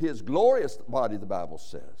like unto His glorious body, the Bible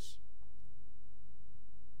says.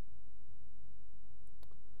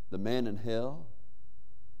 The man in hell,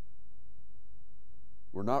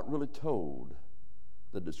 we're not really told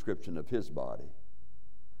the description of his body,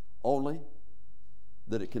 only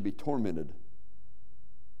that it can be tormented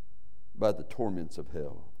by the torments of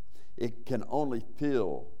hell. It can only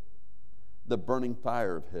feel the burning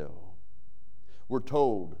fire of hell. We're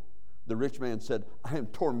told, the rich man said, I am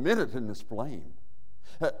tormented in this flame.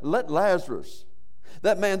 Let Lazarus,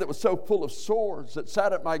 that man that was so full of sores, that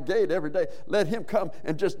sat at my gate every day, let him come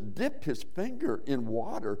and just dip his finger in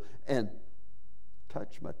water and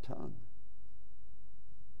touch my tongue.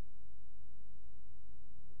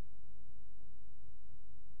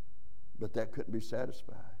 But that couldn't be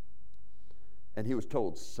satisfied. And he was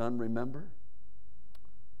told, son, remember?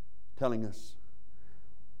 Telling us,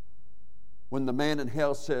 when the man in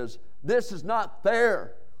hell says, this is not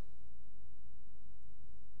fair.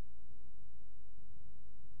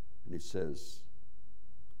 And he says,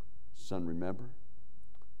 son, remember?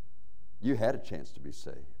 You had a chance to be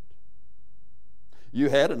saved. You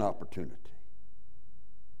had an opportunity.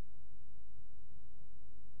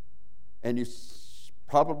 And you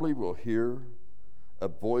probably will hear a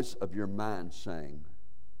voice of your mind saying,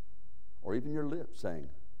 or even your lips saying,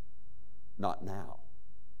 not now.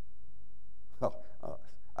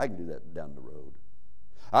 I can do that down the road.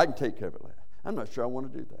 I can take care of it later. I'm not sure I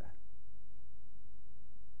want to do that.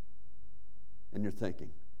 And you're thinking,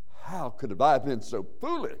 how could have I been so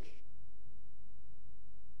foolish?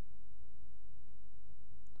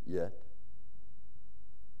 Yet,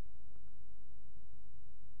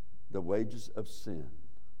 the wages of sin,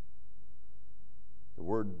 the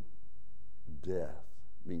word death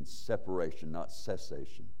means separation, not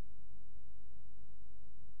cessation.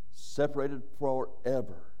 Separated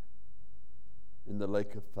forever in the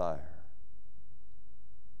lake of fire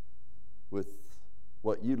with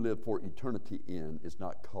what you live for eternity in is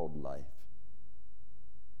not called life.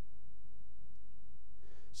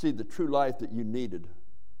 See, the true life that you needed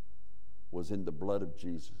was in the blood of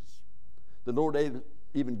Jesus. The Lord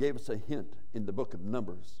even gave us a hint in the book of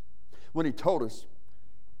Numbers when He told us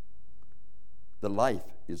the life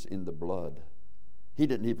is in the blood. He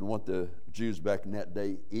didn't even want the Jews back in that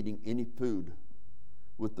day eating any food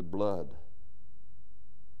with the blood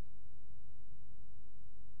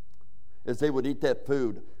as they would eat that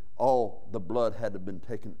food, all the blood had to have been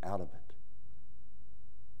taken out of it.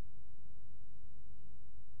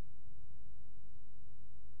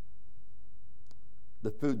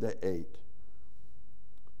 The food they ate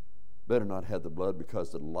better not have the blood,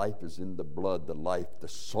 because the life is in the blood. The life, the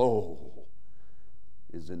soul,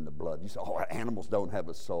 is in the blood. You say, oh, animals don't have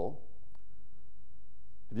a soul.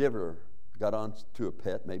 Have you ever got on to a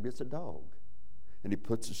pet? Maybe it's a dog. And he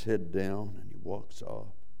puts his head down and he walks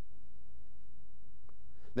off.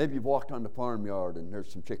 Maybe you've walked on the farmyard and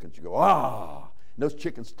there's some chickens. You go, ah! And those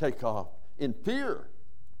chickens take off in fear.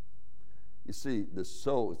 You see, the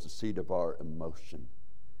soul is the seat of our emotion.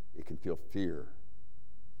 It can feel fear.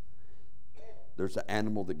 There's an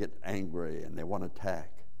animal that gets angry and they want to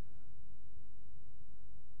attack.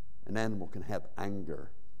 An animal can have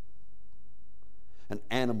anger. An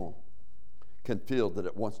animal can feel that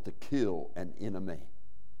it wants to kill an enemy.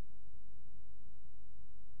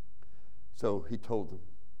 So he told them,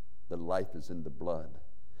 the life is in the blood.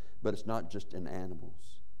 But it's not just in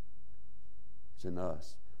animals. It's in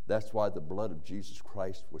us. That's why the blood of Jesus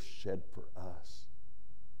Christ was shed for us.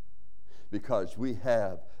 Because we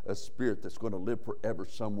have a spirit that's going to live forever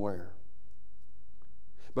somewhere.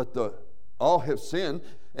 But all have sinned,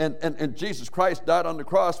 and Jesus Christ died on the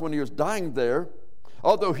cross. When he was dying there,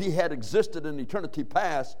 although he had existed in eternity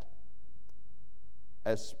past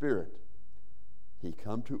as spirit, he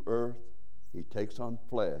come to earth, he takes on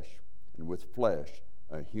flesh, and with flesh,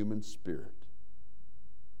 a human spirit,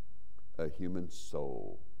 a human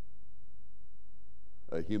soul,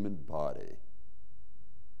 a human body.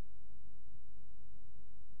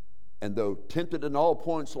 And though tempted in all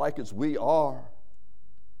points like as we are,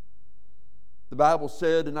 the Bible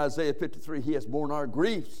said in Isaiah 53, he has borne our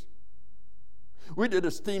griefs. We did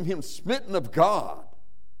esteem him smitten of God.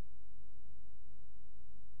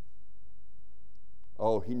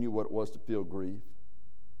 Oh, he knew what it was to feel grief.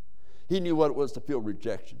 He knew what it was to feel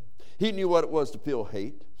rejection. He knew what it was to feel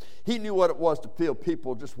hate. He knew what it was to feel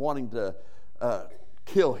people just wanting to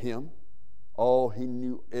kill him. Oh, he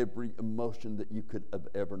knew every emotion that you could have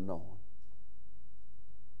ever known.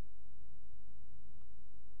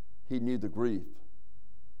 He knew the grief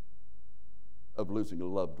of losing a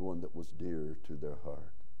loved one that was dear to their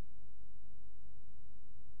heart.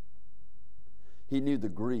 He knew the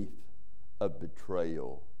grief of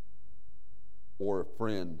betrayal or a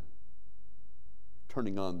friend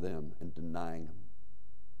turning on them and denying them.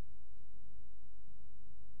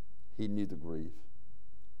 He knew the grief.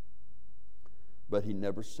 But he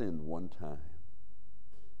never sinned one time.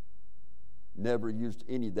 Never used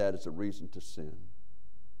any of that as a reason to sin.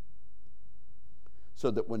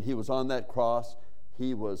 So that when he was on that cross,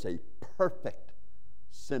 he was a perfect,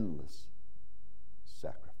 sinless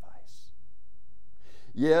sacrifice.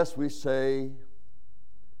 Yes, we say,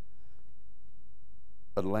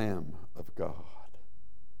 a Lamb of God.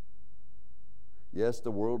 Yes,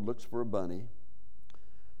 the world looks for a bunny.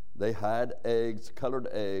 They hide eggs, colored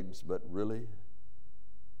eggs, but really,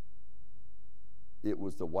 it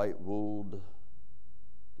was the white-wooled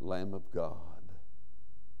Lamb of God,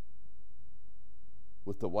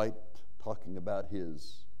 with the white talking about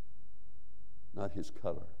his, not his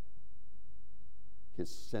color, his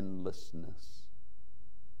sinlessness.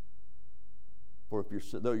 For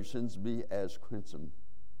though your sins be as crimson,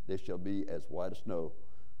 they shall be as white as snow.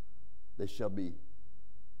 They shall be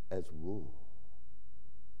as wool.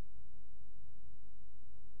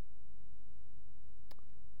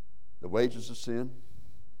 The wages of sin,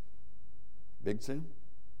 big sin,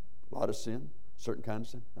 a lot of sin, certain kind of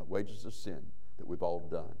sin, not wages of sin that we've all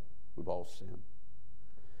done, we've all sinned,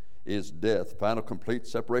 is death, final complete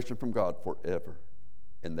separation from God forever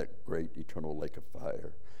in that great eternal lake of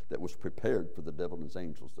fire that was prepared for the devil and his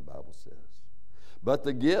angels, the Bible says. But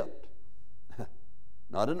the gift,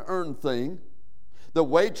 not an earned thing, the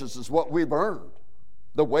wages is what we've earned.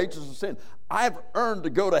 The wages of sin. I've earned to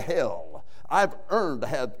go to hell. I've earned to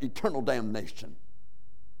have eternal damnation.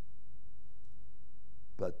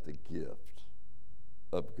 But the gift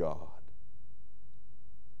of God,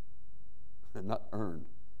 and not earned,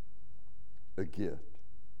 a gift,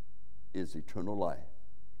 is eternal life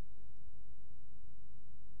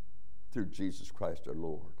through Jesus Christ our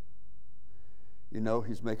Lord. You know,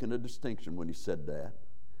 he's making a distinction when he said that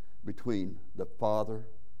between the Father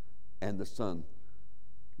and the Son.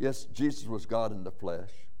 Yes, Jesus was God in the flesh,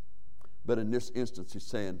 but in this instance he's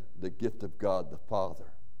saying the gift of God the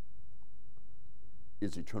Father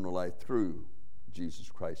is eternal life through Jesus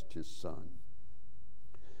Christ his Son.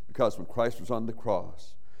 Because when Christ was on the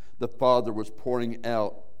cross, the Father was pouring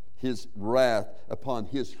out his wrath upon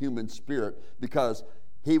his human spirit, because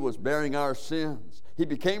He was bearing our sins. He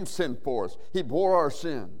became sin for us. He bore our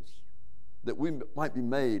sins that we might be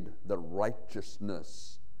made the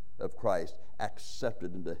righteousness of Christ,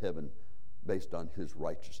 accepted into heaven based on his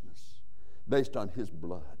righteousness, based on his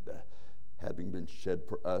blood having been shed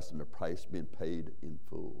for us and the price being paid in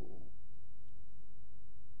full.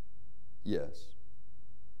 Yes.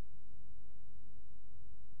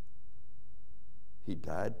 He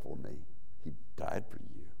died for me. He died for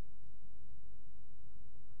you.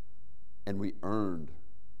 And we earned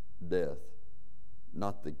death,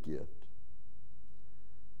 not the gift.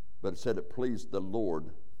 But it said it pleased the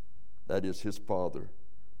Lord, that is his Father,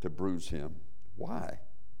 to bruise him. Why?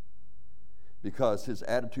 Because his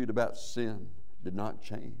attitude about sin did not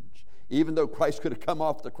change. Even though Christ could have come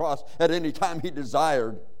off the cross at any time he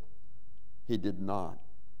desired, he did not,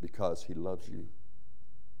 because he loves you.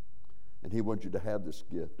 And he wanted you to have this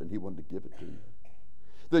gift, and he wanted to give it to you.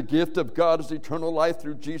 The gift of God is eternal life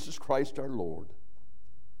through Jesus Christ our Lord.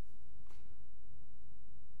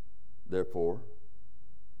 Therefore,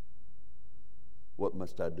 what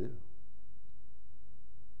must I do?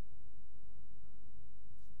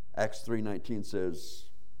 Acts 3:19 says,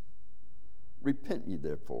 repent ye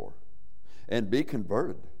therefore, and be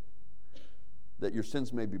converted, that your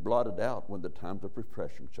sins may be blotted out when the times of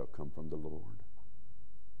refreshing shall come from the Lord.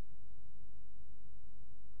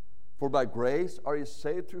 For by grace are you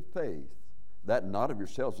saved through faith, that not of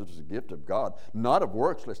yourselves, it is a gift of God, not of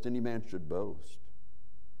works, lest any man should boast.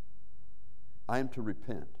 I am to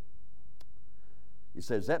repent. You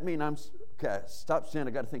say, does that mean stop sinning?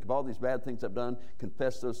 I got to think of all these bad things I've done,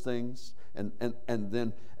 confess those things, and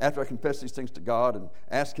then after I confess these things to God and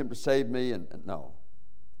ask him to save me, and no.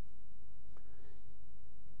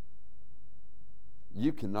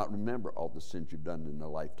 You cannot remember all the sins you've done in a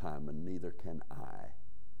lifetime, and neither can I.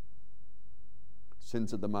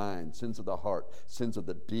 Sins of the mind, sins of the heart, sins of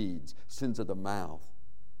the deeds, sins of the mouth,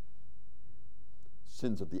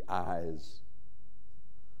 sins of the eyes.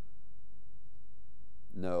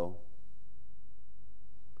 No.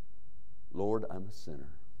 Lord, I'm a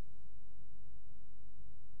sinner.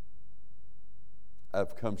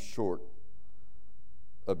 I've come short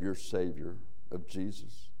of your Savior, of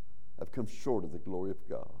Jesus. I've come short of the glory of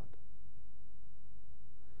God.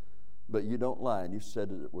 But you don't lie, and you said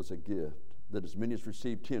that it was a gift, that as many as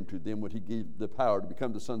received him, to them would he give the power to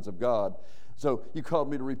become the sons of God. So you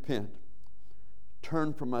called me to repent.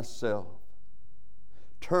 Turn from myself.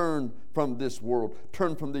 Turn from this world.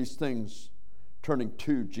 Turn from these things, turning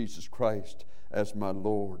to Jesus Christ as my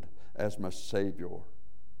Lord, as my Savior,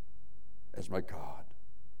 as my God.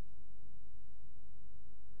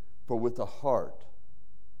 For with the heart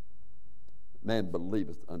man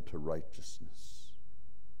believeth unto righteousness,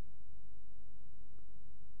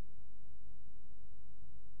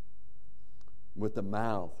 with the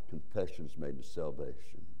mouth confession is made to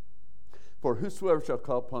salvation. For whosoever shall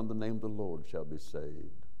call upon the name of the Lord shall be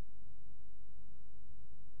saved.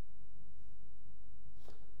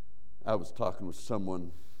 I was talking with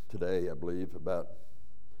someone today, I believe, about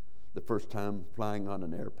the first time flying on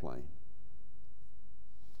an airplane.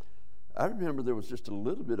 I remember there was just a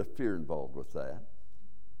little bit of fear involved with that.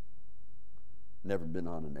 Never been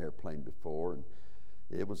on an airplane before, and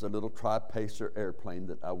it was a little tri-pacer airplane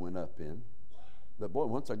that I went up in. But boy,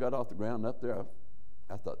 once I got off the ground up there,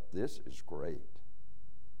 I thought, this is great.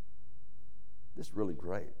 This is really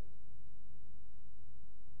great.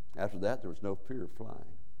 After that, there was no fear of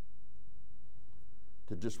flying.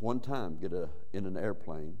 To just one time get in an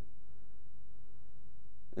airplane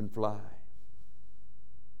and fly.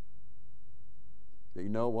 But you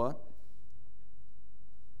know what?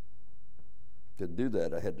 To do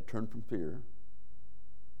that, I had to turn from fear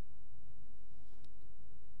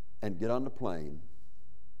and get on the plane,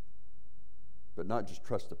 but not just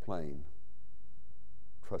trust the plane,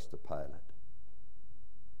 trust the pilot.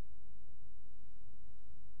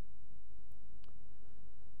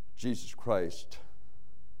 Jesus Christ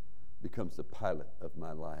becomes the pilot of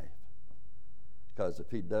my life. Because if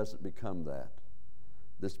he doesn't become that,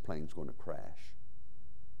 this plane's going to crash.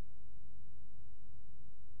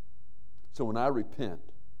 So when I repent,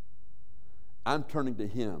 I'm turning to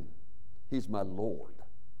him. He's my Lord.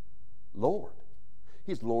 Lord.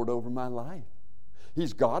 He's Lord over my life.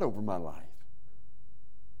 He's God over my life.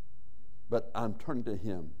 But I'm turning to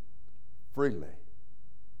him freely.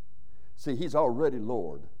 See, he's already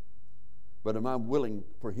Lord. But am I willing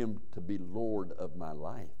for him to be Lord of my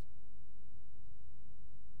life?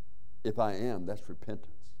 If I am, that's repentance.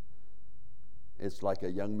 It's like a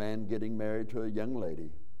young man getting married to a young lady.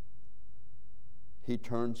 He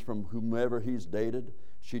turns from whomever he's dated.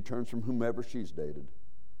 She turns from whomever she's dated.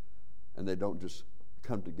 And they don't just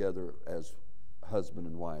come together as husband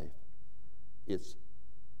and wife. It's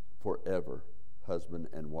forever husband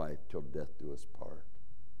and wife till death do us part.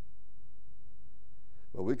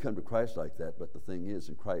 Well, we come to Christ like that, but the thing is,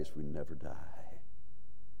 in Christ we never die.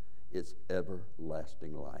 It's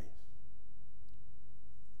everlasting life.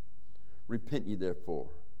 Repent ye therefore,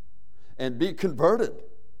 and be converted,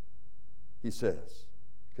 he says.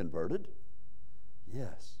 Converted?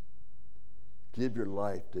 Yes. Give your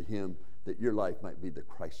life to him, that your life might be the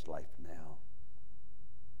Christ life now.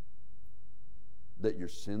 That your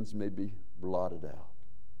sins may be blotted out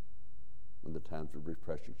when the times of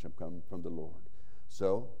refreshing shall come from the Lord.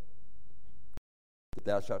 So, that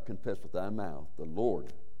thou shalt confess with thy mouth, the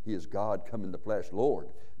Lord, he is God come in the flesh, Lord,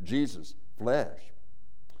 Jesus, flesh.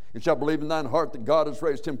 And shalt believe in thine heart that God has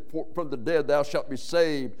raised him from the dead, thou shalt be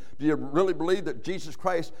saved. Do you really believe that Jesus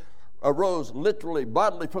Christ arose literally,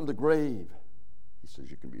 bodily from the grave? He says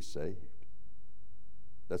you can be saved.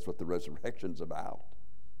 That's what the resurrection's about.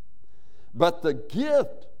 But the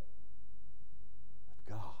gift of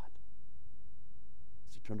God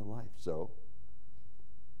is eternal life. So,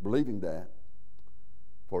 believing that,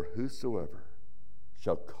 for whosoever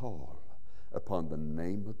shall call upon the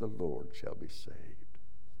name of the Lord shall be saved.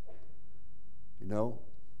 You know,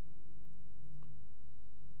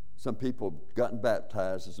 some people have gotten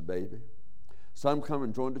baptized as a baby. Some come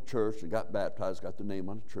and joined the church and got baptized, got their name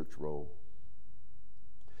on a church roll.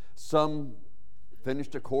 Some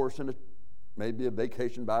finished a course in maybe a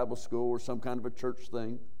vacation Bible school or some kind of a church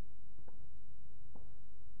thing.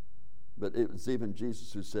 But it was even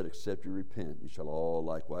Jesus who said, except you repent, you shall all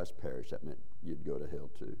likewise perish. That meant you'd go to hell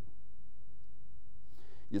too.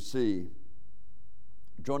 You see,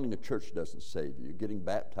 joining a church doesn't save you. Getting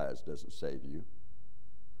baptized doesn't save you.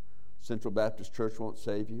 Central Baptist Church won't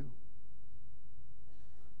save you.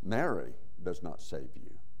 Mary does not save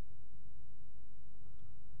you.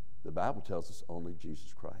 The Bible tells us only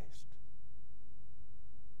Jesus Christ.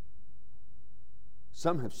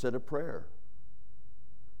 Some have said a prayer,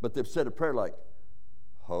 but they've said a prayer like,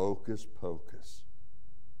 hocus pocus.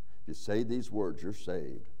 If you say these words, you're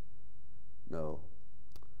saved. No.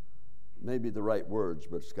 Maybe the right words,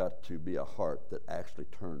 but it's got to be a heart that actually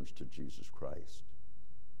turns to Jesus Christ.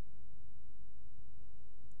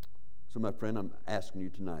 So, my friend, I'm asking you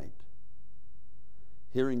tonight,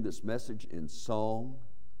 hearing this message in song,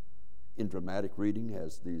 in dramatic reading,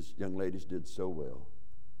 as these young ladies did so well,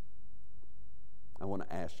 I want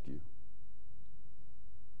to ask you,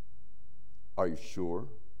 are you sure?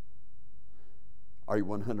 Are you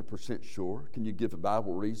 100% sure? Can you give a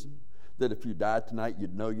Bible reason that if you died tonight,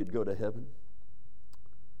 you'd know you'd go to heaven?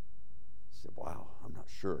 You say, wow, I'm not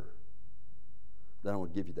sure. Then I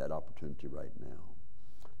want to give you that opportunity right now.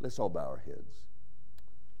 Let's all bow our heads,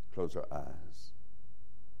 close our eyes.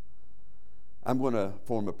 I'm going to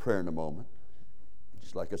form a prayer in a moment.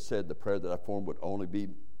 Just like I said, the prayer that I formed would only be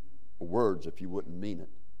words if you wouldn't mean it.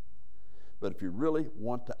 But if you really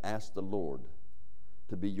want to ask the Lord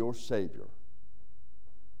to be your Savior,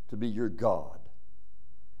 to be your God,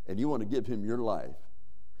 and you want to give him your life,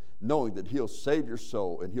 knowing that he'll save your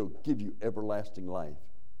soul and he'll give you everlasting life,